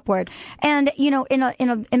onward and upward. And, in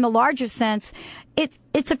the larger sense,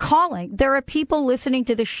 it's a calling. There are people listening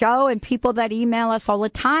to the show and people that email us all the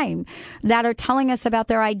time that are telling us about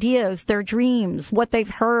their ideas, their dreams, what they've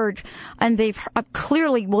heard, and they've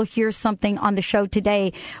clearly will hear something on the show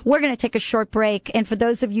today. We're going to take a short break. And for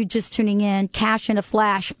those of you just tuning in,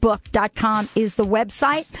 cashinaflashbook.com is the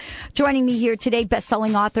website. Joining me here today,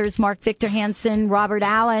 best-selling authors Mark Victor Hansen, Robert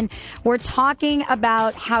Allen. We're talking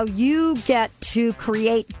about how you get to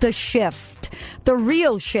create the shift, the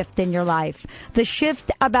real shift in your life, the shift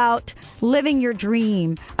about living your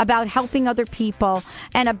dream, about helping other people,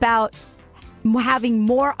 and about having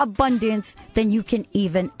more abundance than you can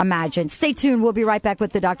even imagine. Stay tuned. We'll be right back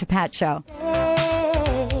with the Dr. Pat Show. But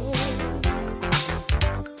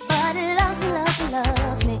it loves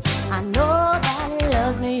me. I know that it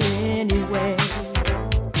loves me anyway.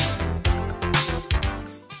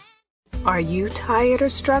 Are you tired or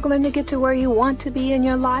struggling to get to where you want to be in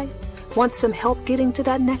your life? Want some help getting to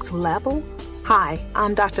that next level? Hi,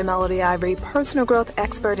 I'm Dr. Melody Ivory, personal growth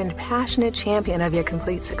expert and passionate champion of your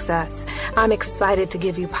complete success. I'm excited to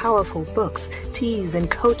give you powerful books, teas,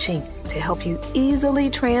 and coaching to help you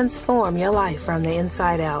easily transform your life from the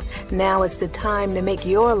inside out. Now is the time to make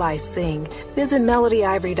your life sing. Visit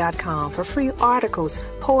melodyivory.com for free articles,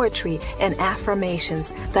 poetry, and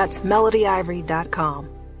affirmations. That's melodyivory.com.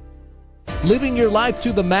 Living your life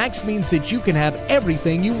to the max means that you can have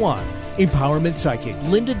everything you want. Empowerment Psychic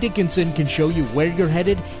Linda Dickinson can show you where you're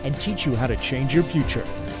headed and teach you how to change your future.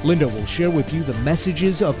 Linda will share with you the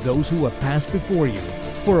messages of those who have passed before you.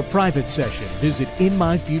 For a private session, visit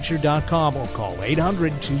inmyfuture.com or call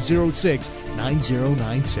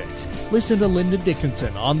 800-206-9096. Listen to Linda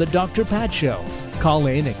Dickinson on The Dr. Pat Show. Call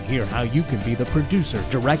in and hear how you can be the producer,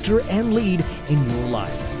 director, and lead in your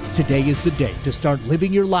life. Today is the day to start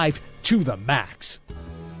living your life to the max.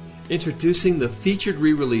 Introducing the featured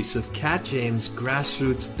re-release of Kat James'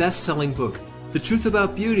 grassroots best-selling book, The Truth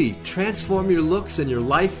About Beauty, Transform Your Looks and Your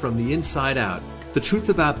Life from the Inside Out. The Truth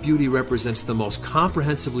About Beauty represents the most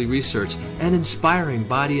comprehensively researched and inspiring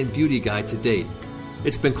body and beauty guide to date.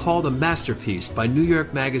 It's been called a masterpiece by New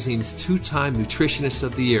York Magazine's two-time Nutritionist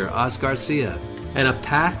of the Year, Oz Garcia, and a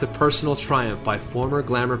path to personal triumph by former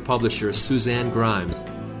glamour publisher Suzanne Grimes.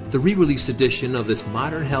 The re-released edition of this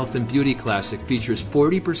modern health and beauty classic features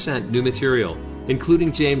 40% new material,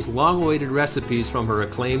 including James' long-awaited recipes from her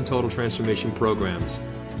acclaimed Total Transformation programs.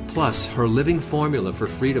 Plus, her living formula for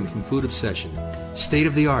freedom from food obsession,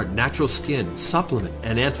 state-of-the-art natural skin, supplement,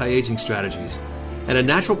 and anti-aging strategies, and a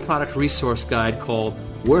natural product resource guide called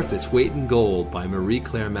Worth Its Weight in Gold by Marie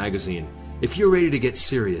Claire Magazine. If you're ready to get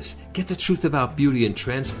serious, get the truth about beauty and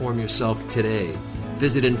transform yourself today.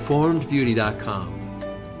 Visit informedbeauty.com.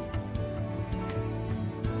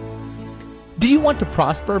 Do you want to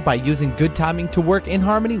prosper by using good timing to work in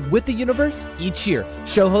harmony with the universe? Each year,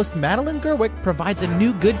 show host Madeline Gerwick provides a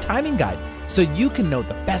new good timing guide so you can know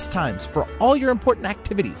the best times for all your important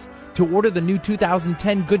activities. To order the new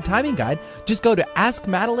 2010 Good Timing Guide, just go to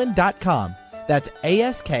askmadeline.com. That's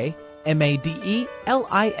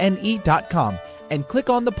AskMadeline.com and click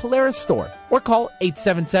on the Polaris store or call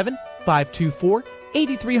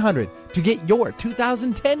 877-524-8300 to get your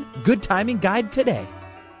 2010 Good Timing Guide today.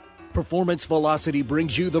 Performance Velocity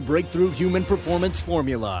brings you the breakthrough human performance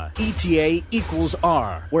formula, ETA equals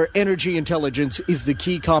R, where energy intelligence is the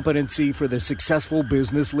key competency for the successful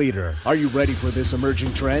business leader. Are you ready for this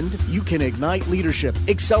emerging trend? You can ignite leadership,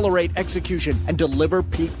 accelerate execution, and deliver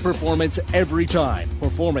peak performance every time.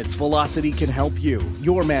 Performance Velocity can help you,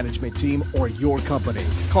 your management team, or your company.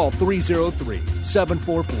 Call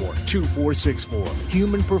 303-744-2464.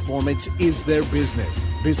 Human performance is their business.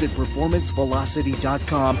 Visit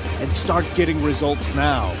performancevelocity.com and start getting results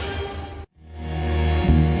now.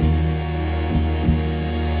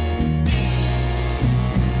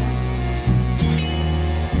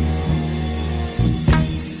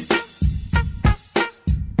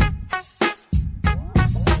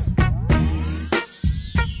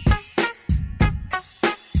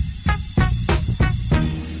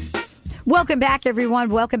 Welcome back, everyone.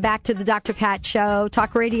 Welcome back to the Dr. Pat Show.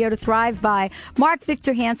 Talk Radio to Thrive by Mark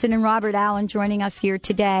Victor Hansen and Robert Allen joining us here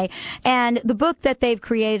today. And the book that they've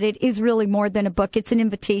created is really more than a book. It's an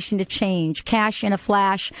invitation to change. Cash in a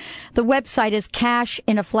Flash. The website is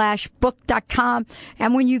cashinaflashbook.com.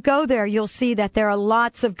 And when you go there, you'll see that there are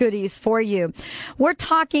lots of goodies for you. We're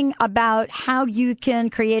talking about how you can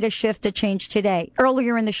create a shift to change today.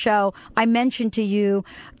 Earlier in the show, I mentioned to you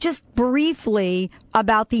just briefly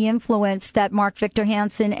about the influence that Mark Victor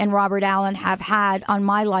Hansen and Robert Allen have had on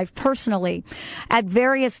my life personally at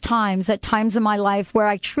various times, at times in my life where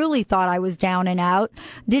I truly thought I was down and out,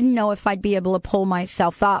 didn't know if I'd be able to pull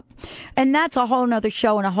myself up. And that's a whole nother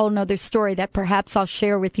show and a whole nother story that perhaps I'll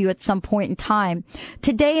share with you at some point in time.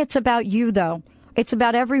 Today, it's about you, though. It's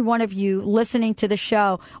about every one of you listening to the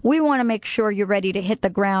show. We want to make sure you're ready to hit the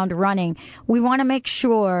ground running. We want to make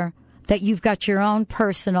sure that you've got your own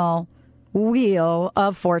personal Wheel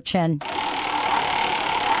of Fortune.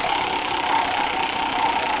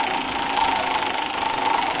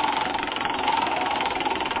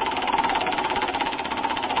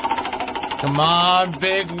 Come on,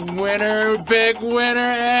 big winner,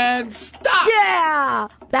 and stop! Yeah!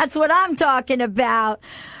 That's what I'm talking about.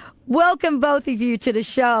 Welcome, both of you, to the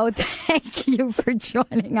show. Thank you for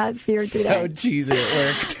joining us here today. So cheesy, it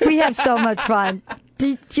worked. We have so much fun.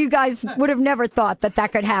 You guys would have never thought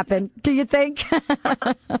that could happen. Do you think?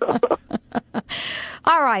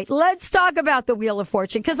 All right, let's talk about the Wheel of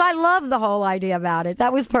Fortune, because I love the whole idea about it.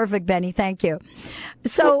 That was perfect, Benny. Thank you.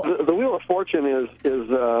 So the Wheel of Fortune is in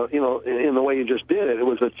the way you just did it, it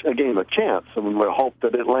was a game of chance, and we hope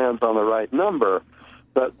that it lands on the right number.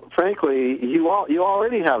 But frankly, you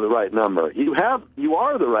already have the right number. You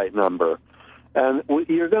are the right number. And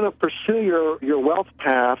you're going to pursue your wealth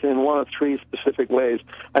path in one of three specific ways.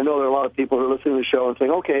 I know there are a lot of people who are listening to the show and saying,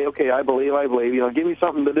 okay, I believe. Give me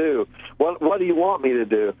something to do. What do you want me to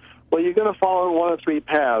do? Well, you're going to follow one of three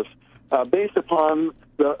paths based upon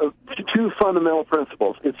the two fundamental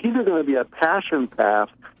principles. It's either going to be a passion path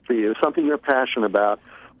for you, something you're passionate about,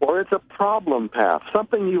 or it's a problem path,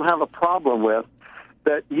 something you have a problem with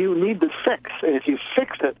that you need to fix. And if you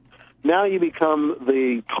fix it, now you become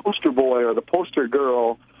the poster boy or the poster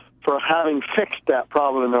girl for having fixed that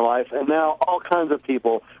problem in their life, and now all kinds of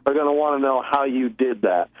people are going to want to know how you did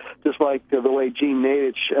that. Just like the way Jean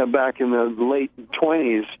Nadich back in the late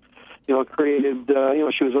 20s, created,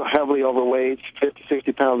 she was heavily overweight, 50,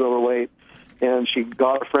 60 pounds overweight, and she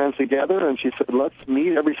got her friends together, and she said, let's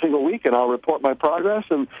meet every single week, and I'll report my progress,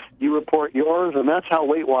 and you report yours, and that's how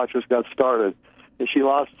Weight Watchers got started. And she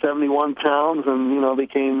lost 71 pounds and,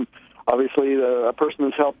 became obviously a person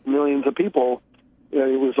who's helped millions of people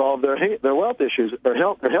resolve their wealth issues, their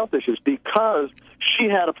health issues, because she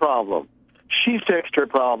had a problem. She fixed her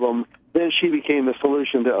problem, then she became the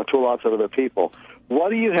solution to lots of other people. What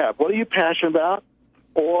do you have? What are you passionate about?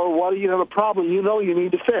 Or what do you have a problem you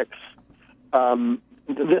need to fix? And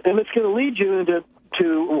it's going to lead you into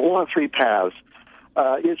one of three paths.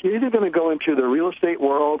 You're either going to go into the real estate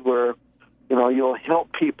world where you'll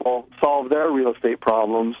help people solve their real estate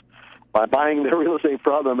problems by buying their real estate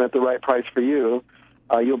from them at the right price for you.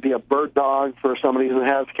 You'll be a bird dog for somebody who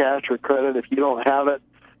has cash or credit if you don't have it.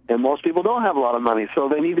 And most people don't have a lot of money, so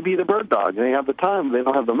they need to be the bird dog. They have the time, they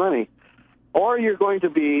don't have the money. Or you're going to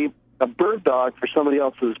be a bird dog for somebody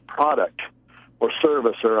else's product or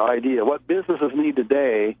service or idea. What businesses need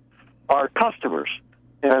today are customers.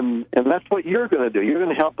 And that's what you're going to do. You're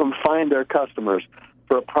going to help them find their customers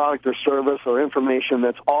for a product or service or information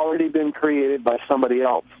that's already been created by somebody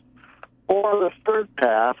else. Or the third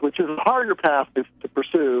path, which is a harder path to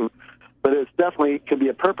pursue, but it definitely could be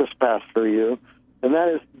a purpose path for you, and that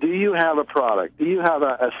is, do you have a product? Do you have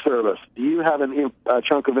a service? Do you have a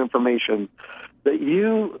chunk of information that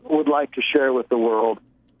you would like to share with the world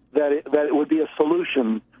that it would be a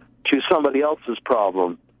solution to somebody else's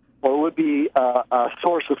problem, or would be a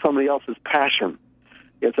source of somebody else's passion?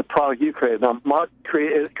 It's a product you created. Now, Mark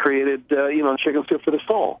created Chicken Soup for the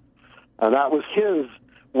Soul. That was his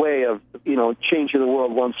way of, changing the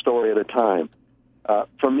world one story at a time.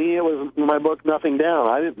 For me, it was my book, Nothing Down.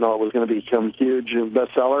 I didn't know it was going to become huge and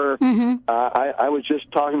bestseller. Mm-hmm. I was just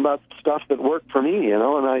talking about stuff that worked for me,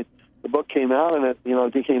 and the book came out, and it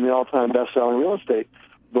became the all-time best-selling real estate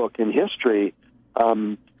book in history.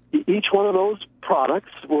 Each one of those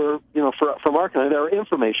products were, from our kind, they were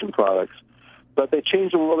information products, but they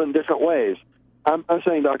changed the world in different ways. I'm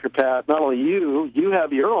saying, Dr. Pat, not only you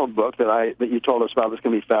have your own book that you told us about that's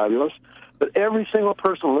going to be fabulous, but every single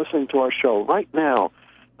person listening to our show right now,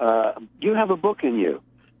 you have a book in you.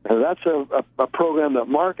 And that's a program that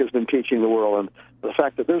Mark has been teaching the world. And the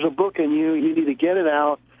fact that there's a book in you, you need to get it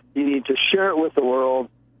out, you need to share it with the world,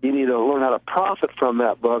 you need to learn how to profit from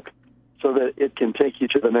that book so that it can take you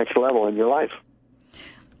to the next level in your life.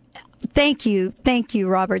 Thank you,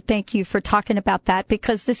 Robert. Thank you for talking about that,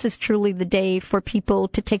 because this is truly the day for people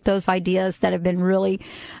to take those ideas that have been really,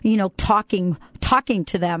 talking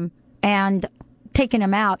to them and taking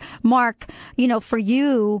them out. Mark, for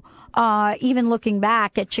you, even looking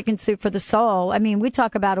back at Chicken Soup for the Soul, I mean, we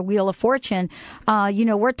talk about a Wheel of Fortune.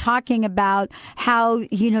 We're talking about how,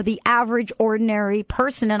 the average ordinary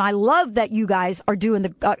person, and I love that you guys are doing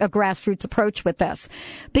a grassroots approach with this,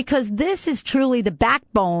 because this is truly the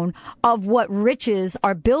backbone of what riches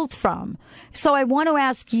are built from. So I want to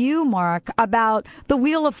ask you, Mark, about the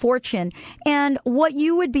Wheel of Fortune and what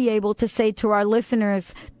you would be able to say to our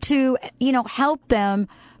listeners to, help them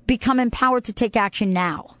become empowered to take action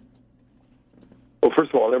now. Well,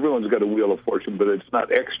 first of all, everyone's got a Wheel of Fortune, but it's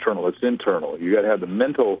not external, it's internal. You got to have the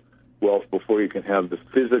mental wealth before you can have the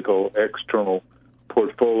physical, external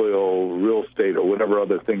portfolio, real estate, or whatever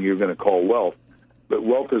other thing you're going to call wealth. But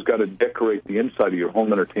wealth has got to decorate the inside of your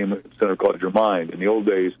home entertainment center called your mind. In the old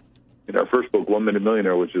days, in our first book, 1 Minute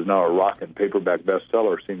Millionaire, which is now a rock and paperback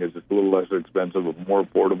bestseller, seeing as it's a little less expensive and more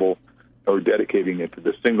affordable, or dedicating it to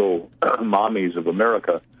the single mommies of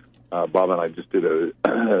America. Bob and I just did a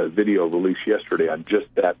video release yesterday on just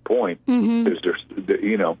that point. Because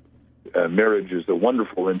marriage is a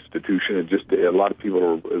wonderful institution, and just a lot of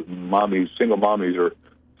people single mommies are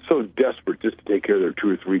so desperate just to take care of their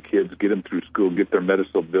 2 or 3 kids, get them through school, get their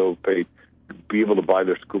medical bills paid, be able to buy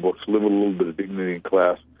their school books, live with a little bit of dignity in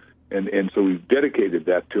class, and so we've dedicated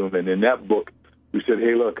that to them. And in that book, we said,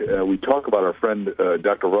 hey, look, we talk about our friend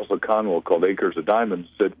Dr. Russell Conwell called Acres of Diamonds.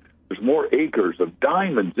 Said, there's more acres of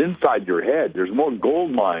diamonds inside your head. There's more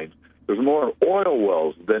gold mines. There's more oil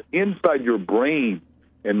wells than inside your brain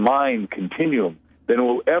and mind continuum than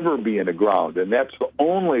will ever be in the ground. And that's the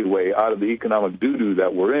only way out of the economic doo-doo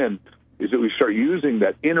that we're in, is that we start using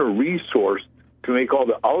that inner resource to make all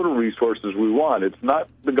the outer resources we want. It's not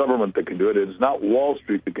the government that can do it. It's not Wall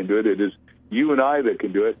Street that can do it. It is you and I that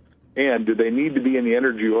can do it. And do they need to be in the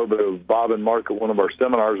energy orbit of Bob and Mark at one of our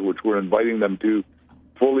seminars, which we're inviting them to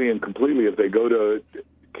fully and completely if they go to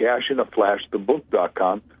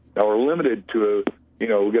cashinaflashthebook.com. Now, we're limited to,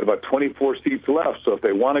 we get about 24 seats left, so if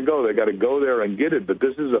they want to go, they got to go there and get it. But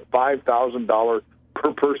this is a $5,000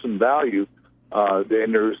 per person value, and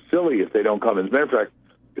they're silly if they don't come. As a matter of fact,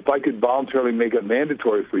 if I could voluntarily make it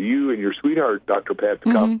mandatory for you and your sweetheart, Dr. Pat,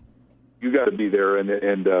 to come, you got to be there,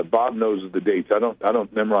 and Bob knows the dates. I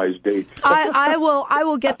don't memorize dates. I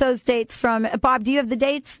will get those dates from Bob. Do you have the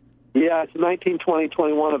dates? Yeah, it's 19, 20,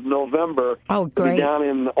 21 of November. Oh, great. We'll be down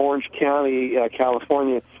in Orange County,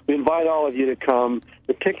 California. We invite all of you to come.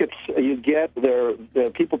 The tickets you get,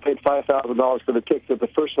 people paid $5,000 for the tickets at the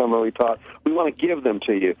first summer we taught. We want to give them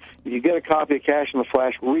to you. You get a copy of Cash in the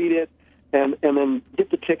Flash, read it, and then get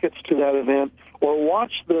the tickets to that event, or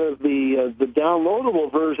watch the downloadable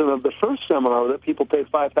version of the first seminar that people paid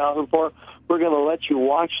 $5,000 for. We're going to let you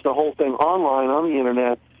watch the whole thing online on the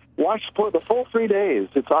Internet. Watch the full 3 days.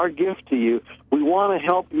 It's our gift to you. We want to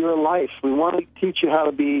help your life. We want to teach you how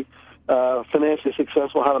to be financially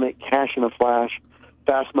successful, how to make cash in a flash,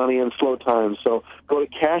 fast money in slow time. So go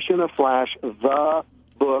to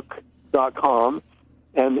cashinaflashthebook.com,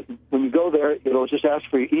 and when you go there, it'll just ask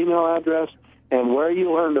for your email address and where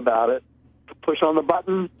you learned about it. Push on the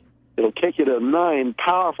button. It'll take you to 9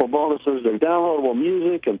 powerful bonuses. They're downloadable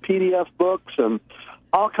music and PDF books and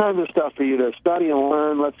all kinds of stuff for you to study and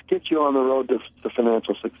learn. Let's get you on the road to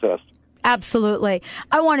financial success. Absolutely.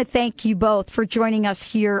 I want to thank you both for joining us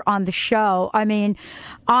here on the show. I mean,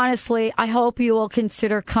 honestly, I hope you will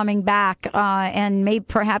consider coming back and maybe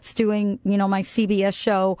perhaps doing, my CBS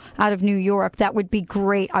show out of New York. That would be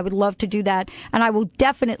great. I would love to do that. And I will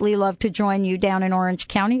definitely love to join you down in Orange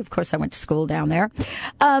County. Of course, I went to school down there.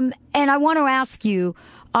 And I want to ask you,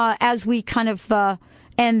 as we kind of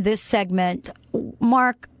end this segment,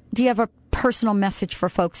 Mark, do you have a personal message for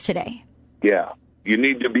folks today? Yeah. You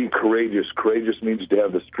need to be courageous. Courageous means to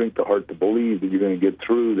have the strength of heart to believe that you're going to get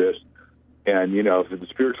through this. And, if the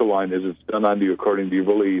spiritual line is, it's done unto you according to your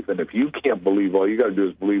belief. And if you can't believe, all you got to do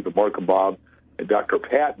is believe that Mark and Bob and Dr.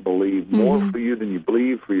 Pat believe more for you than you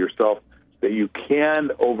believe for yourself, that you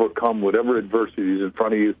can overcome whatever adversity is in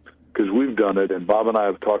front of you. because we've done it, and Bob and I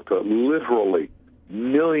have talked to literally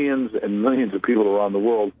millions and millions of people around the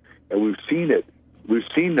world, and we've seen it. We've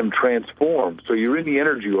seen them transform. So you're in the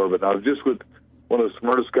energy orbit. I was just with one of the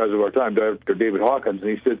smartest guys of our time, Dr. David Hawkins, and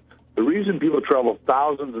he said, the reason people travel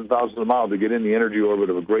thousands and thousands of miles to get in the energy orbit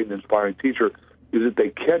of a great and inspiring teacher is that they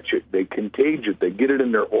catch it, they contage it, they get it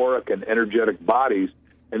in their auric and energetic bodies,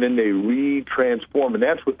 and then they re-transform. And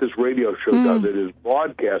that's what this radio show does. It is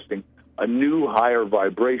broadcasting a new, higher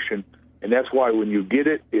vibration. And that's why when you get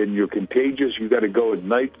it and you're contagious, you got to go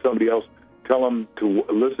ignite somebody else, tell them to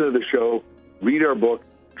listen to the show, read our book,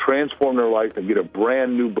 transform their life, and get a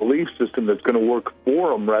brand new belief system that's going to work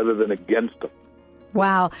for them rather than against them.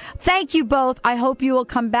 Wow. Thank you both. I hope you will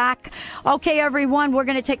come back. Okay, everyone, we're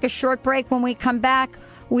going to take a short break. When we come back,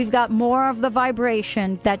 we've got more of the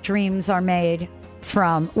vibration that dreams are made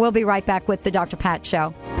from. We'll be right back with the Dr. Pat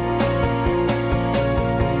Show.